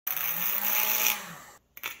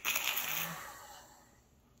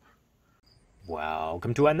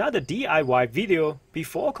Welcome to another DIY video.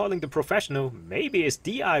 Before calling the professional, maybe it's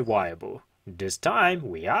DIYable. This time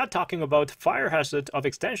we are talking about fire hazard of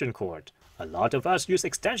extension cord. A lot of us use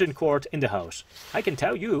extension cord in the house. I can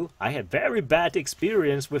tell you, I had very bad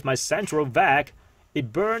experience with my central vac.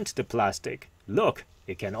 It burned the plastic. Look,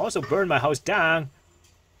 it can also burn my house down.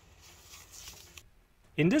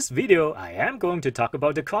 In this video, I am going to talk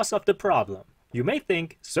about the cause of the problem. You may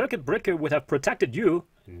think circuit breaker would have protected you.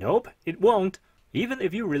 Nope, it won't. Even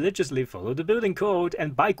if you religiously follow the building code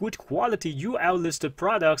and buy good quality UL listed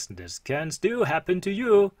products, this can still happen to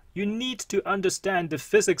you. You need to understand the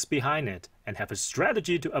physics behind it and have a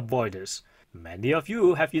strategy to avoid this. Many of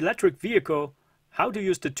you have electric vehicle. How to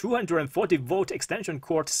use the 240 volt extension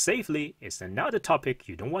cord safely is another topic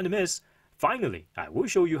you don't want to miss. Finally, I will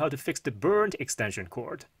show you how to fix the burned extension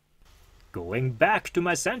cord. Going back to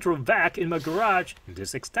my central vac in my garage,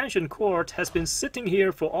 this extension cord has been sitting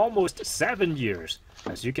here for almost 7 years.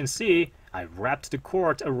 As you can see, I wrapped the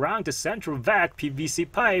cord around the central vac PVC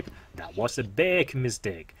pipe. That was a big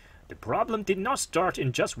mistake. The problem did not start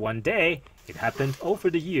in just one day, it happened over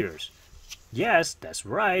the years. Yes, that's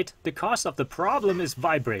right, the cause of the problem is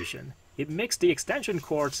vibration. It makes the extension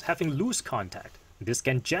cords having loose contact. This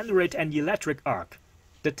can generate an electric arc.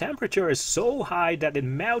 The temperature is so high that it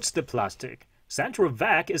melts the plastic. Central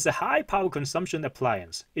vac is a high power consumption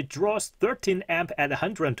appliance. It draws 13 amp at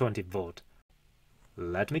 120 volt.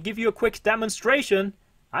 Let me give you a quick demonstration.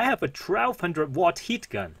 I have a 1200 watt heat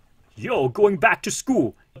gun. Yo, going back to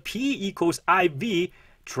school. P equals IV.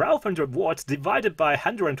 1200 watts divided by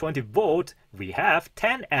 120 volt. We have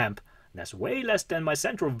 10 amp. That's way less than my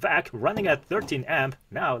central vac running at 13 amp.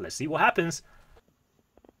 Now let's see what happens.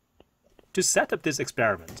 To set up this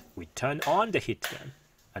experiment, we turn on the heat gun.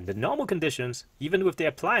 Under normal conditions, even if the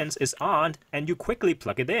appliance is on and you quickly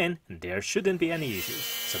plug it in, there shouldn't be any issues.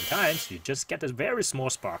 Sometimes you just get a very small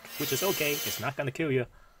spark, which is okay, it's not gonna kill you.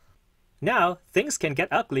 Now, things can get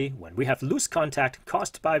ugly when we have loose contact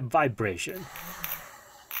caused by vibration.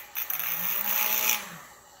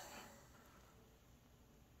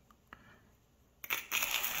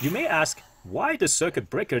 You may ask, why the circuit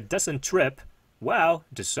breaker doesn't trip? Well,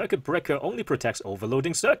 the circuit breaker only protects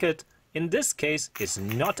overloading circuit. In this case, it's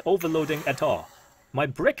not overloading at all. My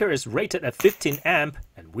breaker is rated at 15 amp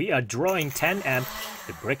and we are drawing 10 amp.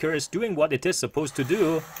 The breaker is doing what it is supposed to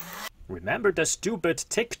do. Remember the stupid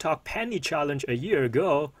TikTok penny challenge a year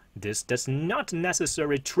ago? This does not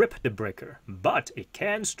necessarily trip the breaker, but it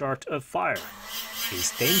can start a fire.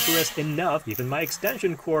 It's dangerous enough even my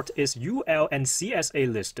extension cord is UL and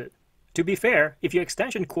CSA listed. To be fair, if your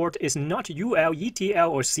extension cord is not UL,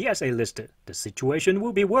 ETL or CSA listed, the situation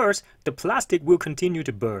will be worse, the plastic will continue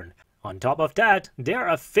to burn. On top of that, there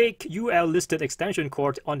are fake UL listed extension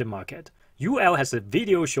cord on the market. UL has a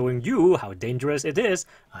video showing you how dangerous it is.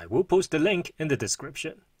 I will post the link in the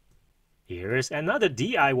description. Here's another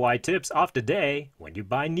DIY tips of the day. When you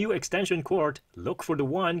buy new extension cord, look for the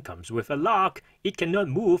one comes with a lock. It cannot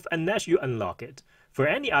move unless you unlock it. For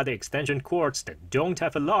any other extension cords that don't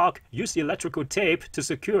have a lock, use electrical tape to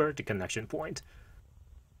secure the connection point.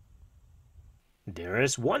 There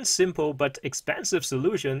is one simple but expensive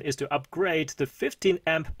solution is to upgrade the 15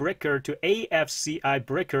 amp breaker to AFCI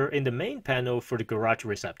breaker in the main panel for the garage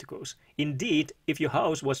receptacles. Indeed, if your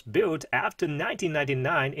house was built after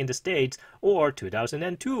 1999 in the States or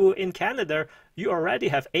 2002 in Canada, you already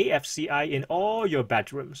have AFCI in all your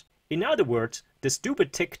bedrooms. In other words, the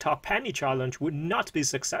stupid TikTok penny challenge would not be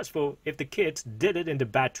successful if the kids did it in the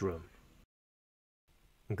bedroom.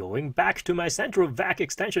 Going back to my central vac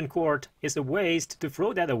extension cord is a waste to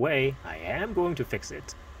throw that away. I am going to fix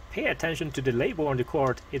it. Pay attention to the label on the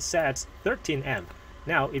cord. It says 13 amp.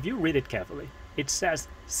 Now if you read it carefully, it says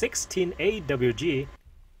 16 AWG.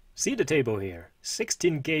 See the table here.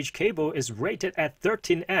 16 gauge cable is rated at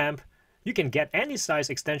 13 amp. You can get any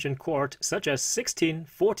size extension cord such as 16,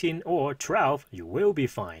 14 or 12, you will be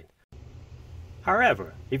fine.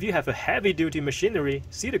 However, if you have a heavy-duty machinery,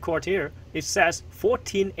 see the cord here, it says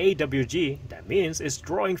 14 AWG, that means it's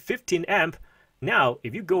drawing 15 amp. Now,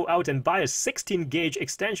 if you go out and buy a 16 gauge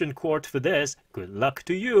extension cord for this, good luck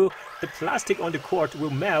to you. The plastic on the cord will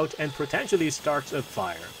melt and potentially start a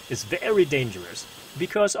fire. It's very dangerous.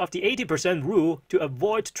 Because of the 80% rule, to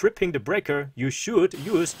avoid tripping the breaker, you should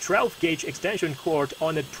use 12 gauge extension cord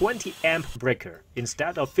on a 20 amp breaker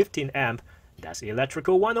instead of 15 amp. That's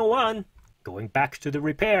electrical 101. Going back to the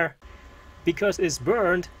repair. Because it's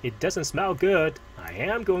burned, it doesn't smell good. I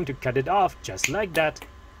am going to cut it off just like that.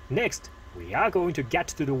 Next, we are going to get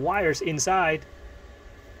to the wires inside.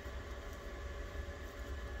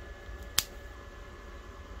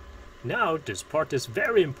 Now this part is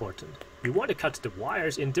very important. You want to cut the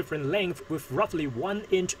wires in different lengths with roughly 1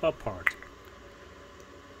 inch apart.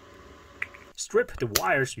 Strip the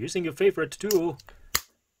wires using your favorite tool.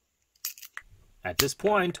 At this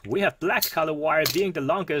point, we have black color wire being the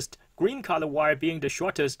longest, green color wire being the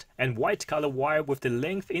shortest, and white color wire with the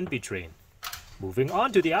length in between. Moving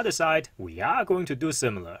on to the other side, we are going to do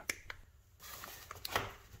similar.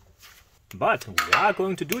 But we are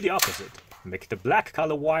going to do the opposite. Make the black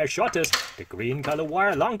color wire shortest, the green color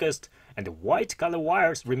wire longest, and the white color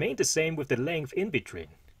wires remain the same with the length in between.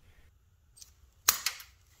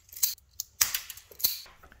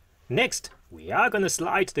 Next, we are going to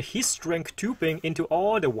slide the heat shrink tubing into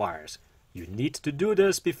all the wires. You need to do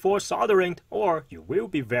this before soldering or you will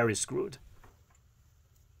be very screwed.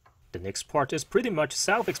 The next part is pretty much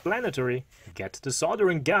self-explanatory. Get the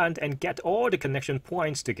soldering gun and get all the connection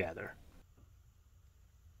points together.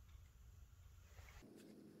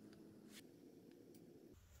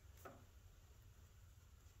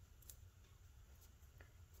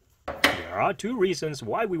 There are two reasons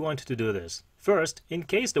why we want to do this. First, in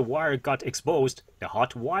case the wire got exposed, the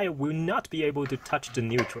hot wire will not be able to touch the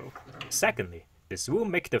neutral. Secondly, this will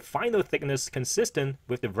make the final thickness consistent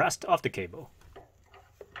with the rest of the cable.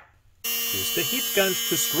 Use the heat gun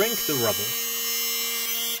to shrink the rubber.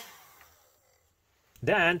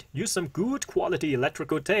 Then, use some good quality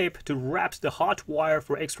electrical tape to wrap the hot wire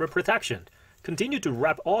for extra protection. Continue to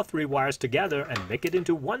wrap all 3 wires together and make it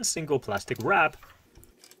into one single plastic wrap.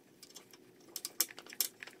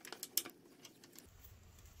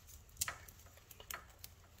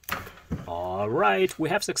 Alright, we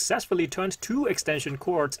have successfully turned 2 extension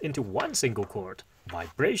cords into one single cord.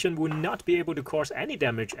 Vibration will not be able to cause any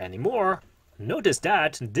damage anymore. Notice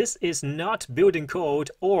that this is not building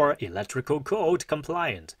code or electrical code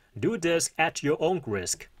compliant. Do this at your own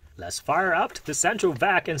risk. Let's fire up the central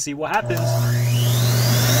vac and see what happens.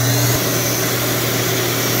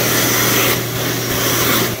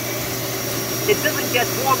 It doesn't get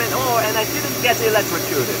warm at all and I didn't get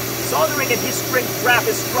electrocuted. Soldering and heat shrink wrap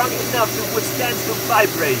is strong enough to withstand the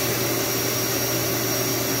vibration.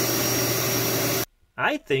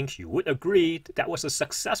 I think you would agree that was a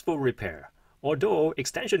successful repair. Although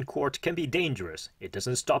extension cord can be dangerous, it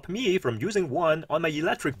doesn't stop me from using one on my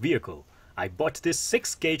electric vehicle. I bought this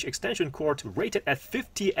 6-gauge extension cord rated at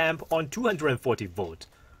 50 amp on 240 volt.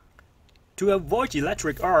 To avoid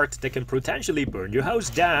electric arc that can potentially burn your house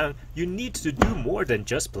down, you need to do more than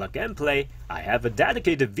just plug and play. I have a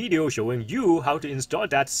dedicated video showing you how to install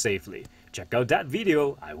that safely. Check out that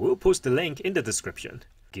video, I will post the link in the description.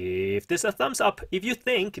 Give this a thumbs up if you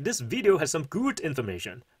think this video has some good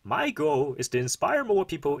information. My goal is to inspire more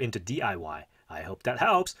people into DIY. I hope that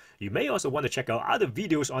helps. You may also want to check out other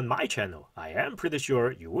videos on my channel. I am pretty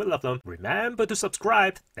sure you will love them. Remember to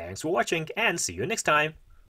subscribe. Thanks for watching and see you next time.